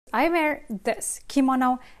I wear this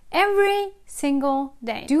kimono every single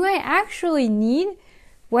day. Do I actually need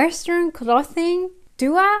Western clothing?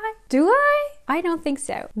 Do I? I don't think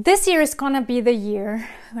so. This year is gonna be the year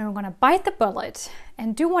where I'm gonna bite the bullet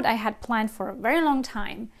and do what I had planned for a very long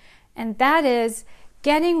time. And that is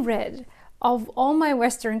getting rid of all my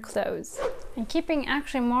Western clothes. And keeping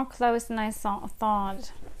actually more clothes than I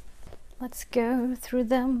thought. Let's go through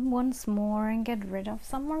them once more and get rid of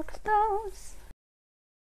some more clothes.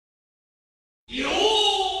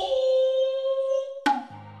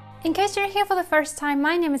 In case you're here for the first time,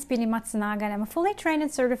 my name is Matsunaga and I'm a fully trained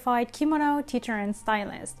and certified kimono teacher and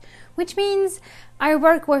stylist, which means I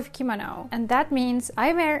work with kimono, and that means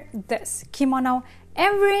I wear this kimono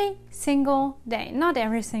every single day. Not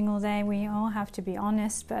every single day, we all have to be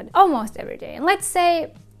honest, but almost every day. And let's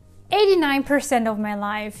say 89% of my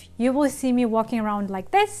life, you will see me walking around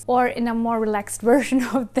like this or in a more relaxed version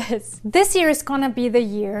of this. This year is gonna be the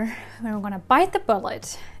year where I'm gonna bite the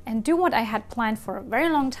bullet and do what I had planned for a very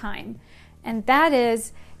long time. And that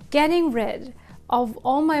is getting rid of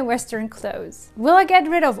all my Western clothes. Will I get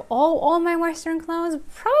rid of all my Western clothes?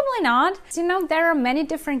 Probably not. You know, there are many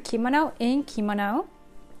different kimono in kimono.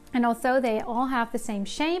 And although they all have the same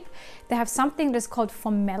shape, they have something that's called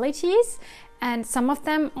formalities. And some of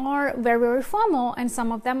them are very, very formal, and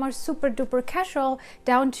some of them are super duper casual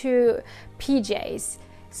down to PJs.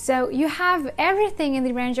 So you have everything in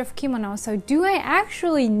the range of kimono. So do I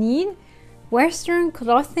actually need Western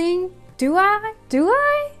clothing? Do I?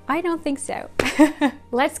 I don't think so.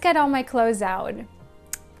 Let's get all my clothes out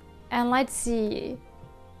and let's see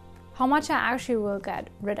how much I actually will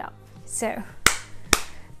get rid of. So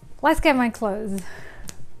let's get my clothes.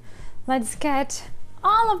 Let's get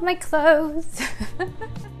all of my clothes.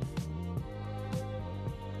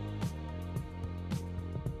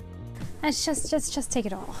 Let's just take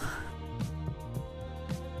it all.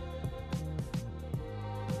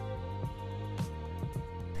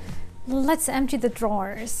 Let's empty the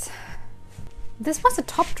drawers. This was a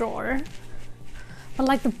top drawer, but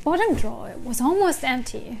like the bottom drawer was almost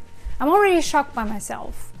empty. I'm already shocked by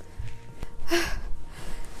myself.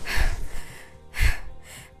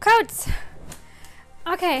 Coats!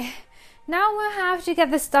 Okay, now we'll have to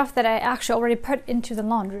get the stuff that I actually already put into the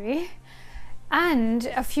laundry. And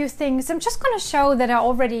a few things I'm just gonna show that I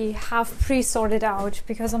already have pre-sorted out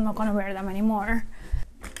because I'm not gonna wear them anymore.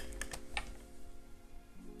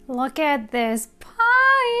 Look at this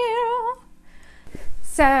pile!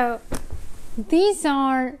 So, these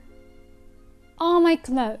are all my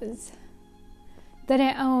clothes that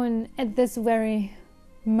I own at this very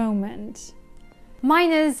moment.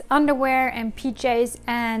 Mine is underwear and PJs,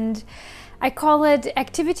 and I call it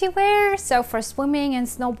activity wear, so for swimming and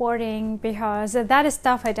snowboarding, because that is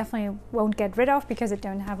stuff I definitely won't get rid of because I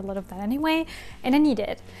don't have a lot of that anyway, and I need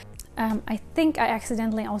it. I think I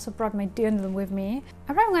accidentally also brought my journal with me.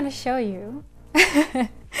 I'm probably going to show you,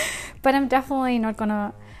 but I'm definitely not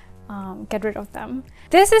gonna get rid of them.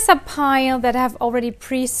 This is a pile that I have already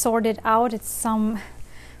pre-sorted out. It's some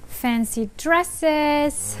fancy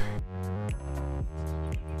dresses.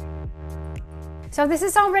 So this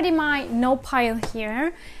is already my no pile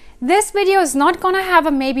here. This video is not gonna have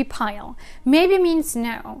a maybe pile. Maybe means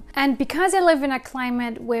no. And because I live in a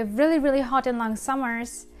climate with really, really hot and long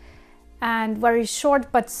summers and very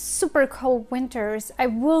short but super cold winters, I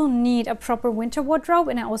will need a proper winter wardrobe,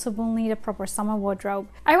 and I also will need a proper summer wardrobe.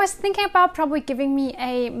 I was thinking about probably giving me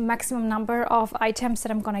a maximum number of items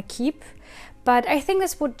that I'm gonna keep, but I think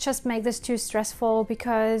this would just make this too stressful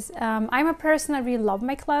because I'm a person that really love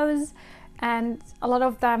my clothes, and a lot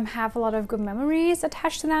of them have a lot of good memories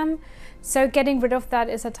attached to them. So getting rid of that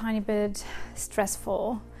is a tiny bit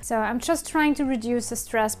stressful. So I'm just trying to reduce the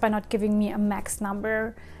stress by not giving me a max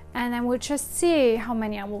number, and then we'll just see how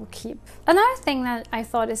many I will keep. Another thing that I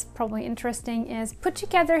thought is probably interesting is put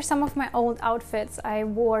together some of my old outfits I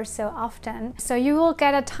wore so often. So you will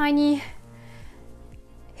get a tiny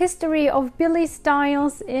history of Billy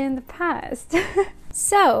styles in the past.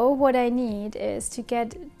 So what I need is to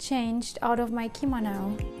get changed out of my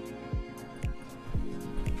kimono.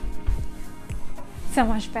 So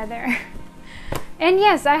much better. And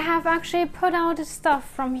yes, I have actually put out stuff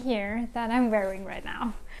from here that I'm wearing right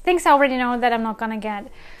now. Things I already know that I'm not gonna get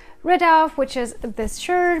rid of, which is this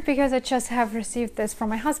shirt, because I just have received this from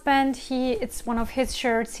my husband. It's one of his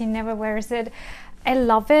shirts, he never wears it. I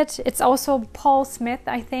love it. It's also Paul Smith,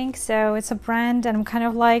 I think, so it's a brand, and I'm kind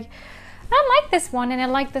of like, I like this one, and I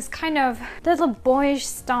like this kind of little boyish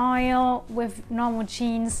style with normal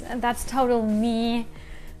jeans, and that's total me.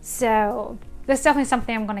 So that's definitely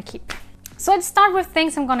something I'm gonna keep. So let's start with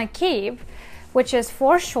things I'm gonna keep. which is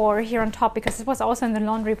for sure here on top because it was also in the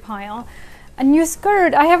laundry pile. A new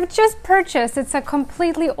skirt I have just purchased. It's a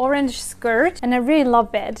completely orange skirt and I really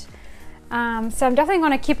love it. So I'm definitely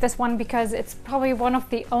going to keep this one because it's probably one of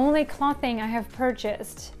the only clothing I have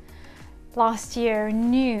purchased last year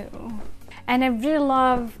new. And I really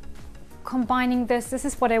love combining this. This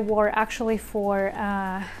is what I wore actually for,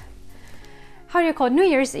 how do you call it, New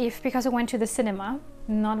Year's Eve, because I went to the cinema.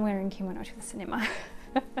 Not wearing kimono to the cinema.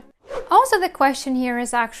 Also the question here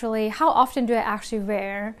is actually, how often do I actually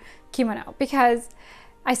wear kimono? Because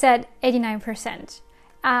I said 89%.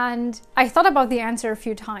 And I thought about the answer a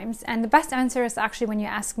few times, and the best answer is actually when you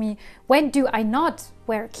ask me, when do I not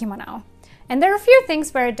wear kimono? And there are a few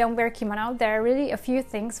things where I don't wear kimono. There are really a few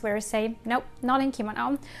things where I say, nope, not in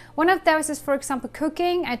kimono. One of those is, for example,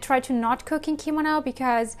 cooking. I try to not cook in kimono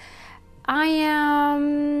because I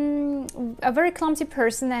am a very clumsy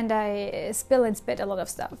person and I spill and spit a lot of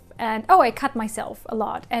stuff. And oh, I cut myself a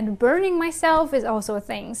lot. And burning myself is also a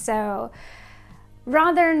thing. So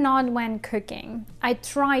rather not when cooking. I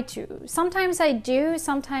try to. Sometimes I do,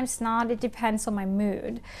 sometimes not. It depends on my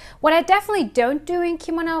mood. What I definitely don't do in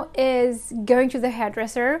kimono is going to the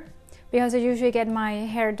hairdresser because I usually get my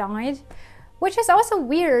hair dyed, which is also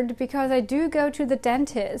weird because I do go to the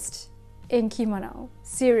dentist in kimono.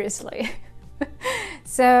 Seriously.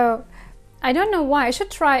 So I don't know why. I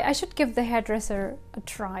should give the hairdresser a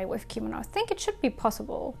try with kimono. I think it should be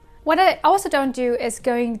possible. What I also don't do is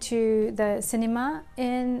going to the cinema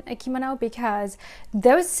in a kimono because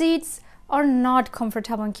those seats are not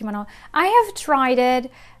comfortable in kimono. I have tried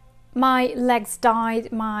it. My legs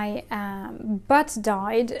died, my butt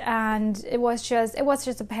died, and it was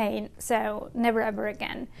just a pain. So never ever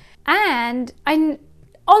again. And I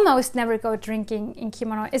almost never go drinking in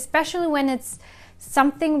kimono, especially when it's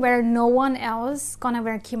something where no one else gonna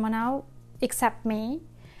wear kimono except me.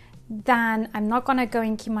 Then I'm not gonna go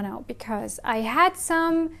in kimono because I had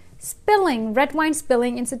some red wine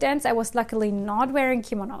spilling incidents. I was luckily not wearing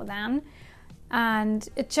kimono then, and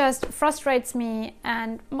it just frustrates me.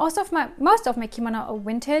 And most of my kimono are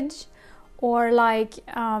vintage, or like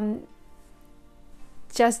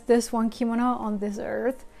just this one kimono on this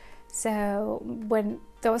earth. So when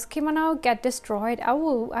those kimono get destroyed, I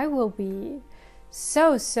will be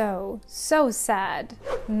so sad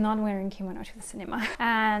not wearing kimono to the cinema.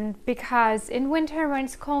 And because in winter when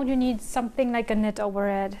it's cold you need something like a knit over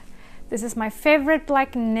it. This is my favorite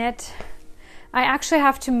black knit. I actually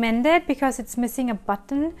have to mend it because it's missing a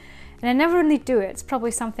button and I never really do it. It's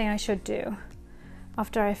probably something I should do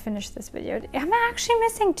after I finish this video. Am I actually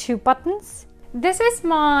missing 2 buttons? This is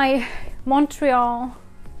my Montreal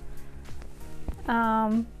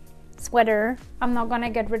sweater. I'm not gonna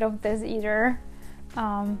get rid of this either.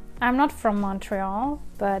 I'm not from Montreal,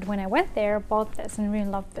 but when I went there, I bought this and really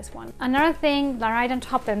loved this one. Another thing that right on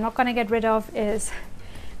top that I'm not gonna get rid of is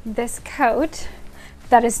this coat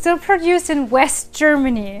that is still produced in West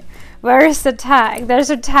Germany. Where is the tag? There's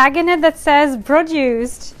a tag in it that says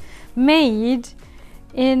produced, made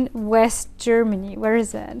in West Germany. Where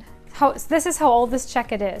is it? This is how old this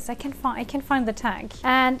jacket is. I can find the tag.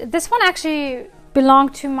 And this one actually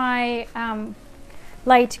belonged to my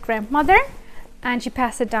late grandmother. And she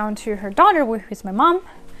passed it down to her daughter, who is my mom.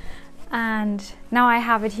 And now I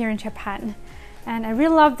have it here in Japan. And I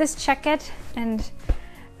really love this jacket and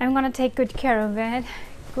I'm gonna take good care of it.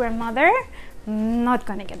 Grandmother, not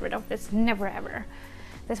gonna get rid of this, never ever.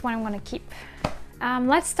 This one I'm gonna keep.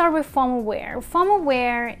 Let's start with formal wear. Formal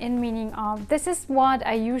wear in meaning of, this is what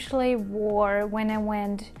I usually wore when I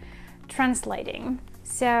went translating.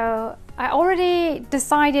 So I already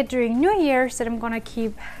decided during New Year's that I'm gonna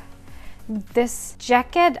keep this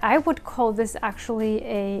jacket. I would call this actually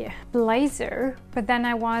a blazer, but then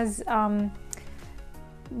I was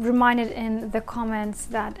reminded in the comments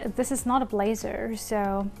that this is not a blazer,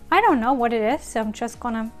 so I don't know what it is, so I'm just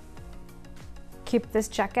gonna keep this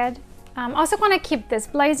jacket. I'm also gonna keep this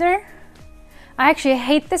blazer. I actually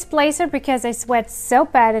hate this blazer because I sweat so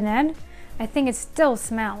bad in it. I think it still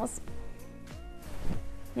smells.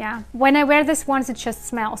 Yeah, when I wear this once it just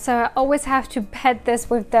smells, so I always have to pad this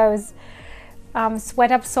with those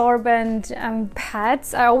sweat absorbent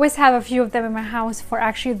pads. I always have a few of them in my house for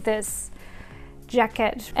actually this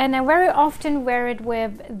jacket. And I very often wear it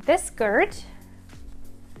with this skirt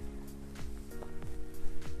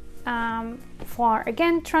for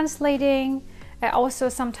again translating. I also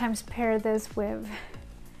sometimes pair this with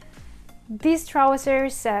these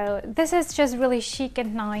trousers, so this is just really chic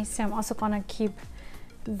and nice. So I'm also gonna keep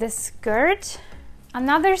this skirt.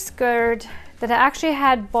 Another skirt that I actually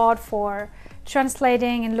had bought for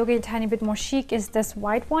translating and looking a tiny bit more chic is this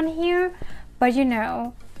white one here, but you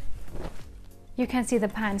know, you can see the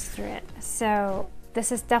pants through it. So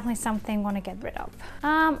this is definitely something I'm gonna get rid of.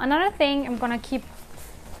 Another thing I'm gonna keep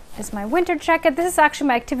is my winter jacket. This is actually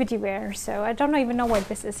my activity wear, so I don't even know what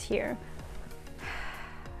this is here.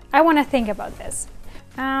 I want to think about this.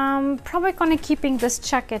 Probably gonna keeping this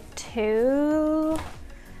jacket too.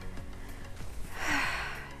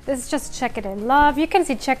 This is just a jacket I love. You can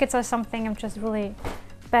see jackets are something I'm just really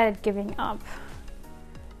bad at giving up.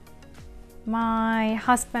 My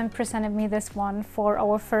husband presented me this one for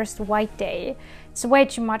our first White Day. It's way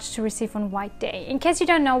too much to receive on White Day. In case you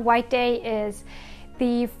don't know, White Day is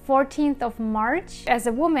the 14th of March. As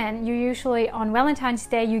a woman, you usually on Valentine's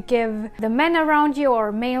Day, you give the men around you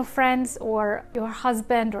or male friends or your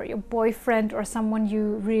husband or your boyfriend or someone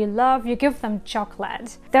you really love, you give them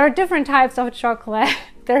chocolate. There are different types of chocolate.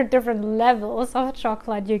 There are different levels of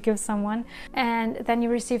chocolate you give someone, and then you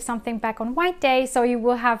receive something back on White Day. So you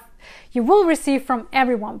will receive from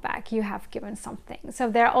everyone back. You have given something. So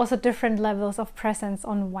there are also different levels of presents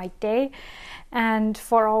on White Day. And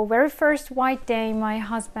for our very first White Day, my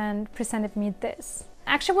husband presented me this.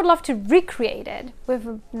 I actually would love to recreate it with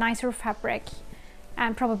a nicer fabric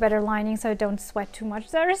and probably better lining so I don't sweat too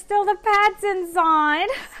much. There are still the pads inside.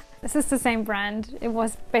 This is the same brand. It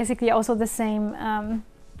was basically also the same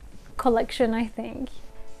collection, I think.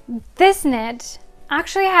 This knit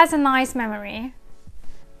actually has a nice memory.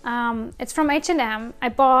 It's from H&M. I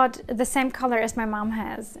bought the same color as my mom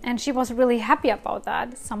has, and she was really happy about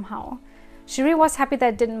that somehow. She really was happy that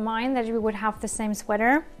I didn't mind that we would have the same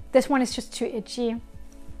sweater. This one is just too itchy.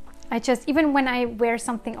 Even when I wear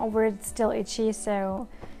something over it, it's still itchy, so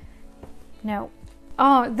no.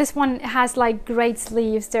 Oh, this one has like great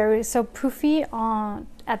sleeves. They're so poofy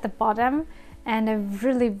at the bottom, and I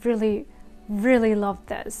really love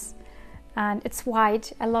this. And it's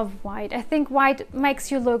white. I love white. I think white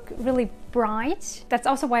makes you look really bright. That's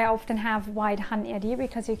also why I often have white hanedi,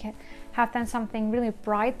 because you can have then something really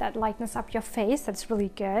bright that lightens up your face. That's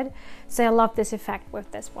really good. So I love this effect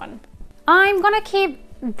with this one. I'm gonna keep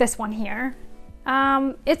this one here.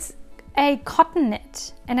 It's a cotton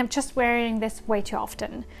knit, and I'm just wearing this way too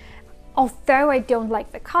often. Although I don't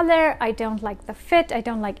like the color, I don't like the fit, I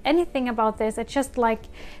don't like anything about this. I just like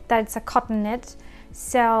that it's a cotton knit.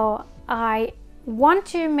 So I want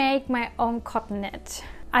to make my own cotton knit.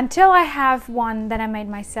 Until I have one that I made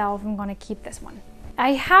myself, I'm gonna keep this one.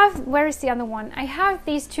 Where is the other one? I have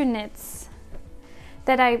these two knits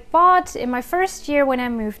that I bought in my first year when I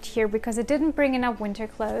moved here because I didn't bring enough winter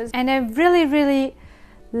clothes. And I really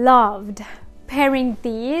loved pairing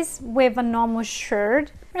these with a normal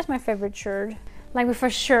shirt. Where's my favorite shirt? Like with a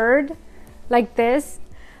shirt like this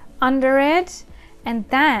under it, and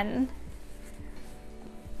then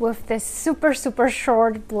with this super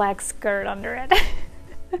short black skirt under it.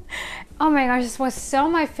 Oh my gosh, this was so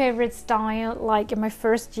my favorite style, like in my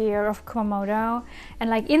first year of Kumamoto. And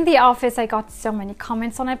like in the office, I got so many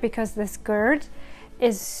comments on it because the skirt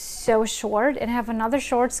is so short. And I have another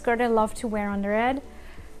short skirt I love to wear under it.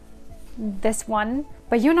 This one.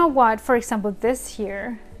 But you know what? For example, this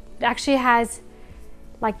here, it actually has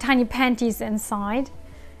like tiny panties inside.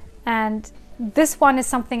 And this one is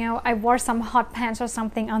something I wore some hot pants or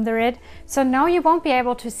something under it. So now you won't be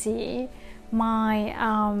able to see my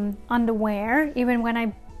underwear. Even when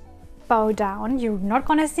I bow down, you're not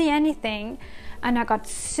gonna see anything. And I got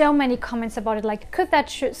so many comments about it, like, could that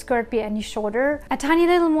skirt be any shorter? A tiny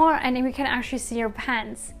little more, and then we can actually see your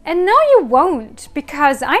pants. And no, you won't,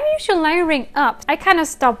 because I'm usually layering up. I kind of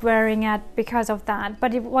stopped wearing it because of that,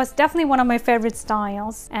 but it was definitely one of my favorite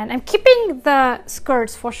styles. And I'm keeping the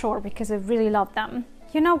skirts for sure because I really love them.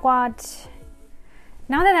 You know what?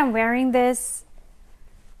 Now that I'm wearing this,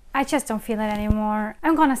 I just don't feel it anymore.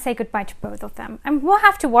 I'm gonna say goodbye to both of them. I will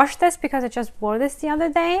have to wash this because I just wore this the other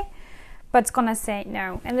day. But it's gonna say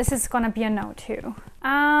no, and this is gonna be a no too.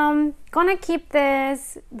 Gonna keep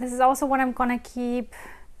this. This is also what I'm gonna keep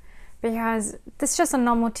because this is just a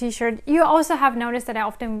normal t-shirt. You also have noticed that I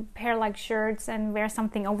often pair like shirts and wear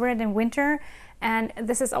something over it in winter, and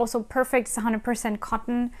this is also perfect. It's 100%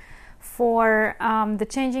 cotton for the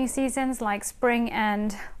changing seasons like spring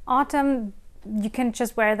and autumn. You can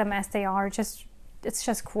just wear them as they are. It's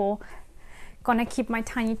just cool. Gonna keep my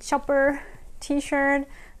tiny chopper t-shirt.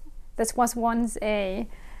 This was once a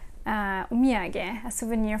omiyage, a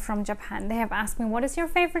souvenir from Japan. They have asked me, what is your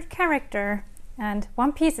favorite character? And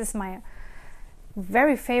One Piece is my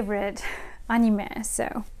very favorite anime,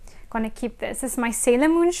 so gonna keep this. This is my Sailor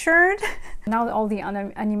Moon shirt. Now all the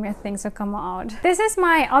other anime things will come out. This is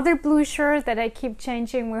my other blue shirt that I keep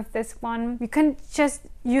changing with this one. You can just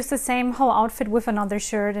use the same whole outfit with another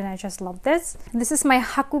shirt, and I just love this. And this is my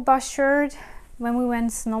Hakuba shirt. when we went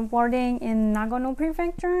snowboarding in Nagano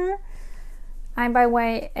Prefecture. I'm, by the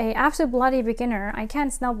way, a absolute bloody beginner. I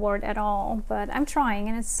can't snowboard at all, but I'm trying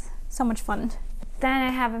and it's so much fun. Then I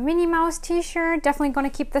have a Minnie Mouse t-shirt. Definitely gonna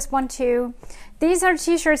keep this one too. These are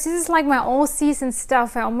t-shirts. This is like my all-season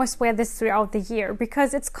stuff. I almost wear this throughout the year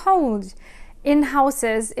because it's cold in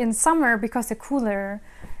houses in summer because the cooler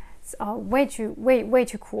is way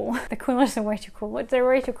too cool. The coolers are way too cool. They're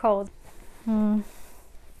way too cold.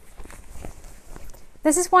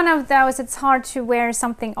 This is one of those, it's hard to wear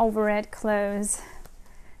something over it clothes.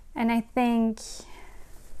 And I think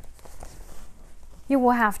you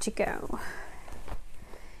will have to go.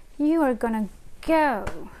 You are gonna go.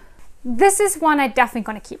 This is one I definitely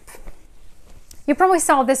gonna keep. You probably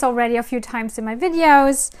saw this already a few times in my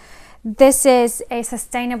videos. This is a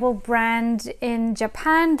sustainable brand in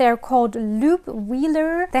Japan. They're called Loop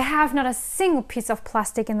Wheeler. They have not a single piece of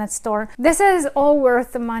plastic in that store. This is all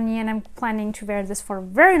worth the money and I'm planning to wear this for a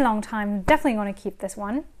very long time. Definitely gonna keep this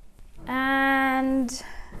one. And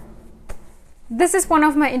this is one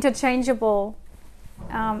of my interchangeable.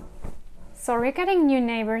 So we're getting new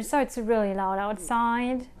neighbors, so it's really loud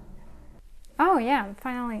outside. Oh yeah,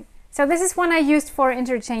 finally. So this is one I used for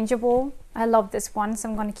interchangeable. I love this one, so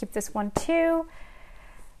I'm going to keep this one too.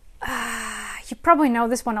 You probably know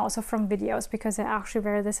this one also from videos because I actually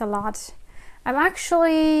wear this a lot. I'm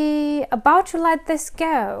actually about to let this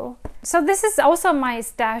go. So this is also my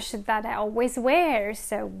stash that I always wear,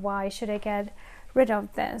 so why should I get rid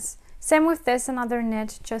of this? Same with this, another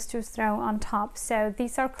knit just to throw on top. So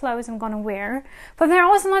these are clothes I'm gonna wear, but they're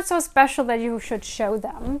also not so special that you should show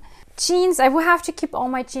them. Jeans, I will have to keep all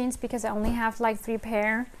my jeans because I only have like 3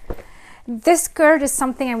 pair. This skirt is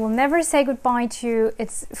something I will never say goodbye to.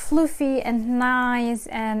 It's fluffy and nice,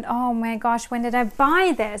 and oh my gosh, when did I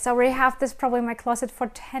buy this? I already have this probably in my closet for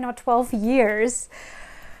 10 or 12 years.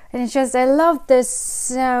 And it's just, I love this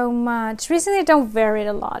so much. Recently I don't wear it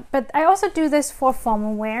a lot, but I also do this for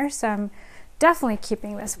formal wear, so I'm definitely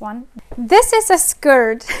keeping this one. This is a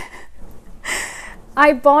skirt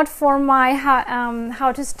I bought for my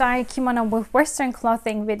how to style kimono with Western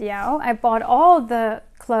clothing video. I bought all the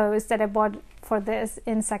clothes that I bought for this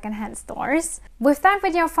in secondhand stores. With that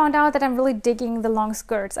video I found out that I'm really digging the long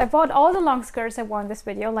skirts. I bought all the long skirts I wore in this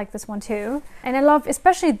video, like this one too. And I love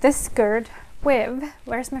especially this skirt with,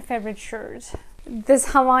 where's my favorite shirt? This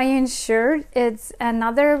Hawaiian shirt. It's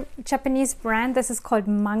another Japanese brand. This is called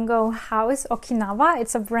Mango House Okinawa.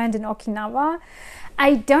 It's a brand in Okinawa.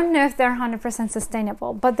 I don't know if they're 100%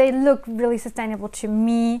 sustainable, but they look really sustainable to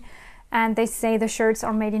me. And they say the shirts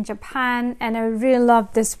are made in Japan, and I really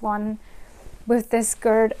love this one with this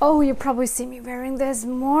skirt. Oh, you probably see me wearing this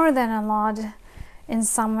more than a lot in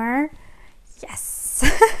summer. Yes.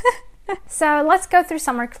 So let's go through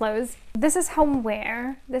summer clothes. This is home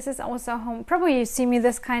wear. This is also home. Probably you see me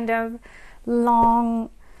this kind of long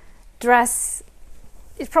dress.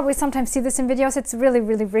 You probably sometimes see this in videos. It's really,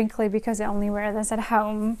 really wrinkly because I only wear this at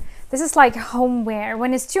home. This is like home wear.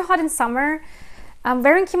 When it's too hot in summer,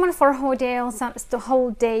 wearing kimono for a whole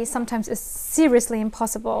day sometimes is seriously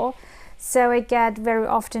impossible. So I get very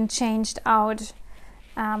often changed out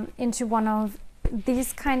into one of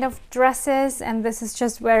these kind of dresses, and this is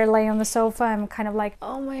just where I lay on the sofa. I'm kind of like,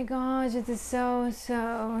 oh my gosh, it is so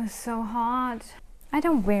hot. I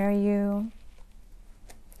don't wear you.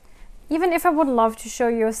 Even if I would love to show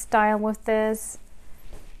you a style with this,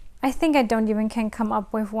 I think I don't even can come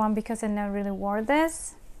up with one because I never really wore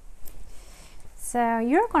this. So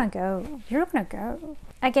you're gonna go.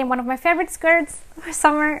 Again, one of my favorite skirts for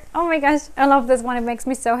summer. Oh my gosh, I love this one. It makes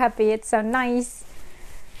me so happy. It's so nice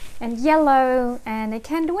and yellow, and I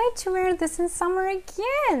can't wait to wear this in summer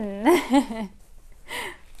again.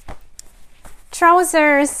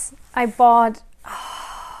 Trousers I bought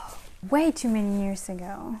way too many years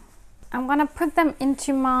ago. I'm gonna put them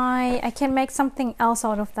into my I can make something else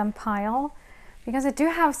out of them pile, because I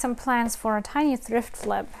do have some plans for a tiny thrift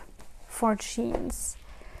flip for jeans.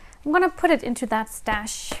 I'm gonna put it into that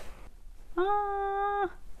stash.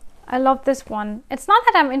 I love this one. It's not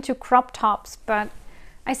that I'm into crop tops, but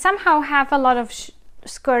I somehow have a lot of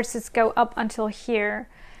skirts that go up until here,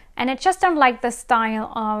 and I just don't like the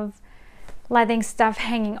style of letting stuff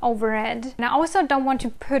hanging over it. And I also don't want to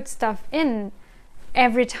put stuff in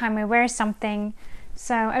every time I wear something,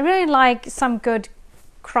 so I really like some good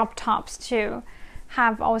crop tops to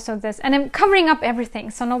have also this. And I'm covering up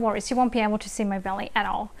everything, so no worries, you won't be able to see my belly at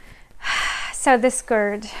all. So this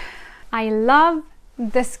skirt, I love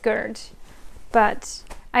this skirt, but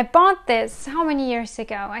I bought this how many years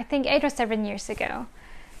ago? I think 8 or 7 years ago,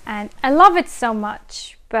 and I love it so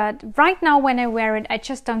much, but right now when I wear it I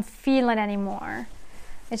just don't feel it anymore.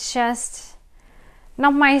 It's just,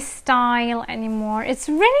 not my style anymore. It's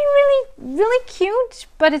really cute,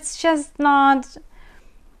 but it's just not.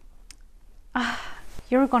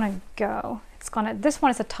 You're gonna go. This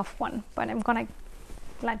one is a tough one, but I'm gonna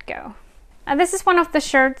let go. And this is one of the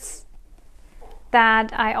shirts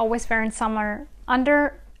that I always wear in summer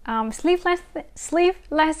under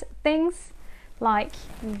sleeveless things, like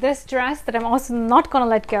this dress that I'm also not gonna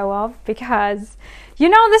let go of, because you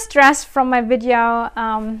know this dress from my video,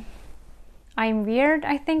 I'm Weird,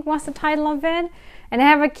 I think was the title of it, and I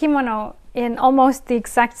have a kimono in almost the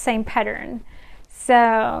exact same pattern.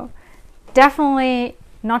 So definitely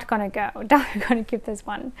not gonna go. Definitely gonna keep this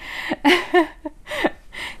one.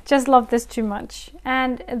 Just love this too much.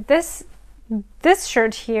 And this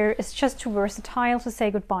shirt here is just too versatile to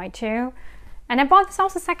say goodbye to. And I bought this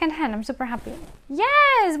also secondhand. I'm super happy.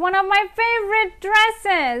 Yes, one of my favorite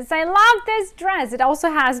dresses. I love this dress. It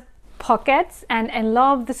also has pockets, and I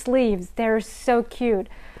love the sleeves. They're so cute.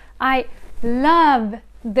 I love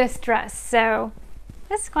this dress. So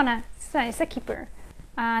it's a keeper.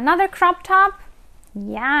 Another crop top.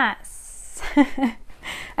 Yes.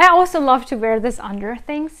 I also love to wear this under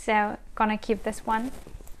things, so gonna keep this one.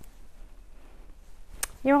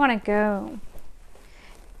 You're gonna go.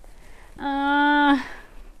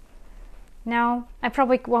 No, I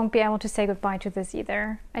probably won't be able to say goodbye to this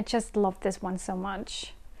either. I just love this one so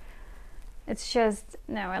much. It's just,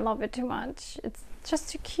 no, I love it too much. It's just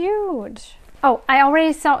too cute. Oh, I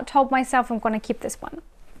already told myself I'm gonna keep this one,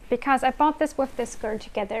 because I bought this with this skirt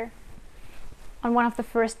together on one of the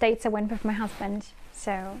first dates I went with my husband.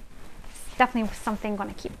 So it's definitely something I'm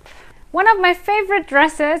gonna keep. One of my favorite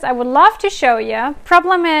dresses I would love to show you.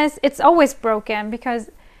 Problem is it's always broken, because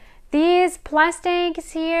these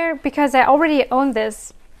plastics here, because I already own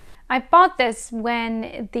this. I bought this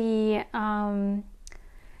when the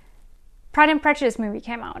Pride and Prejudice movie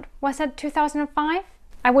came out. Was that 2005?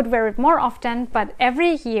 I would wear it more often, but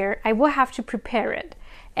every year I will have to prepare it.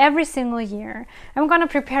 Every single year. I'm gonna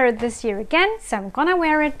prepare it this year again, so I'm gonna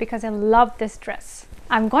wear it because I love this dress.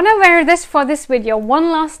 I'm gonna wear this for this video one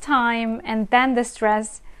last time, and then this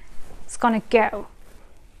dress is gonna go.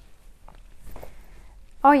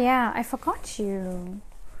 Oh yeah, I forgot you.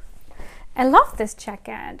 I love this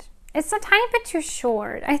jacket. It's a tiny bit too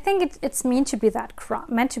short. I think it's meant to be that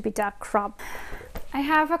crop. I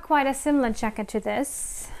have quite a similar jacket to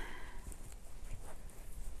this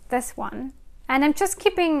one. And I'm just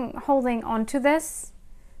holding on to this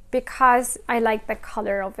because I like the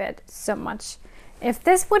color of it so much. If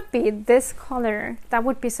this would be this color, that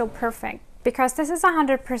would be so perfect, because this is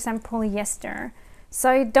 100% polyester.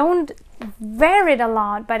 So I don't wear it a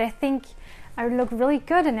lot, but I think I would look really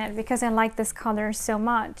good in it because I like this color so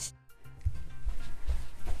much.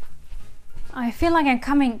 I feel like I'm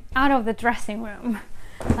coming out of the dressing room.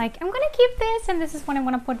 Like, I'm gonna keep this, and this is what I'm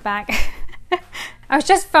gonna put back. I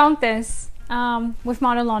just found this with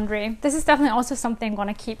model laundry. This is definitely also something I'm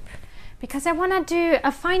gonna keep, because I wanna do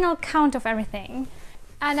a final count of everything.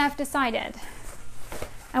 And I've decided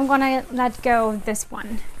I'm gonna let go of this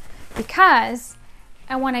one, because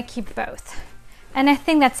I wanna keep both. And I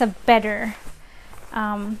think that's a better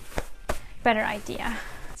idea.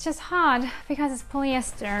 It's just hard because it's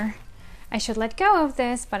polyester. I should let go of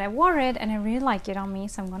this, but I wore it and I really like it on me,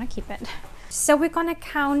 so I'm gonna keep it. So we're gonna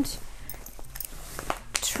count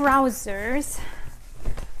trousers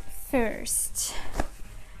first.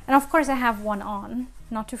 And of course I have one on,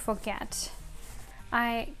 not to forget.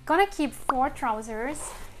 I'm gonna keep 4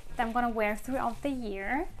 trousers that I'm gonna wear throughout the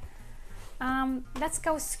year. Let's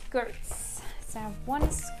go skirts. So I have 1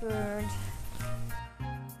 skirt.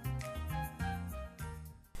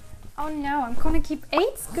 Oh no, I'm gonna keep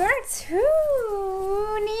 8 skirts.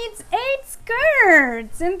 Who needs 8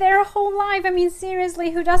 skirts in their whole life? I mean,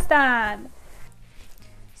 seriously, who does that?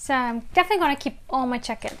 So I'm definitely gonna keep all my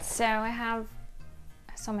jackets. So I have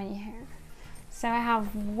so many here. So I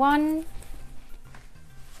have 1,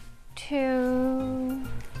 2.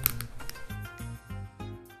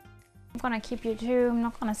 I'm gonna keep you 2. I'm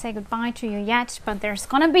not gonna say goodbye to you yet, but there's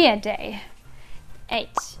gonna be a day.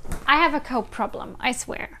 8. I have a coat problem, I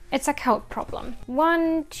swear. It's a coat problem.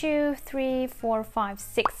 1, 2, 3, 4, 5,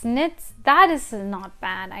 6 knits. That is not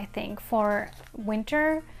bad, I think, for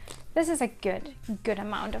winter. This is a good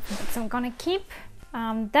amount of knits I'm gonna keep.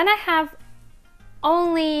 Then I have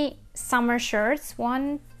only summer shirts.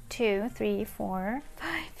 1, 2, 3, 4,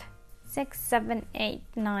 5, 6, 7, 8,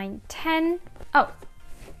 9, 10. Oh,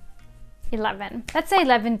 11. Let's say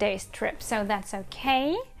 11 days trip, so that's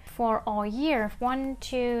okay. For all year. 1,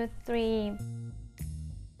 2, 3,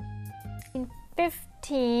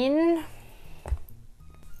 15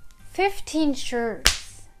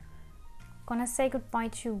 shirts. gonna say goodbye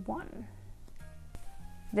to one.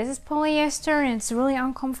 This is polyester and it's really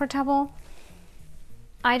uncomfortable.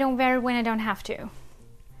 I don't wear it when I don't have to.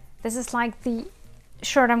 This is like the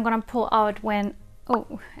shirt I'm gonna pull out when,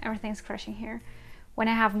 oh, everything's crashing here, when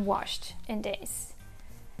I haven't washed in days.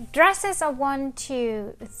 Dresses are 1,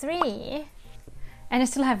 2, 3, and I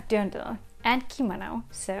still have dundle and kimono,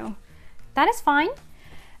 so that is fine.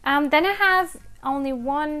 Then I have only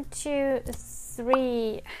 1, 2,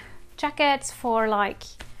 3 jackets for like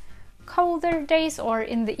colder days, or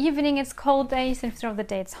in the evening it's cold days and throughout the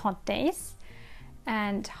day it's hot days.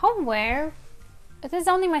 And homeware, this is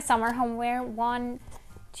only my summer homeware. 1,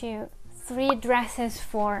 2, 3 dresses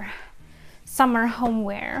for summer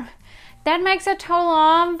homeware. That makes a total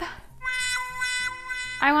of,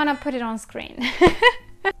 I want to put it on screen.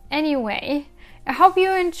 Anyway, I hope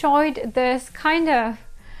you enjoyed this kind of,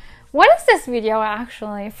 what is this video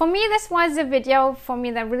actually? For me, this was a video for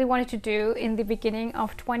me that I really wanted to do in the beginning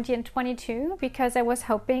of 2022, because I was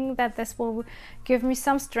hoping that this will give me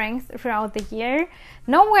some strength throughout the year.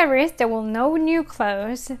 No worries, there will no new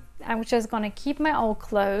clothes. I'm just gonna keep my old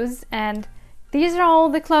clothes, and these are all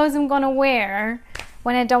the clothes I'm gonna wear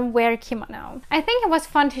when I don't wear kimono. I think it was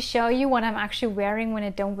fun to show you what I'm actually wearing when I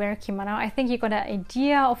don't wear kimono. I think you got an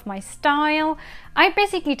idea of my style. I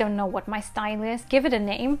basically don't know what my style is. Give it a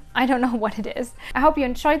name. I don't know what it is. I hope you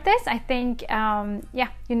enjoyed this. I think, yeah,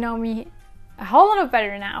 you know me a whole lot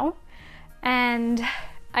better now. And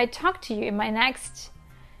I talk to you in my next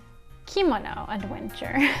kimono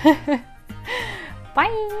adventure.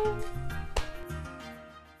 Bye!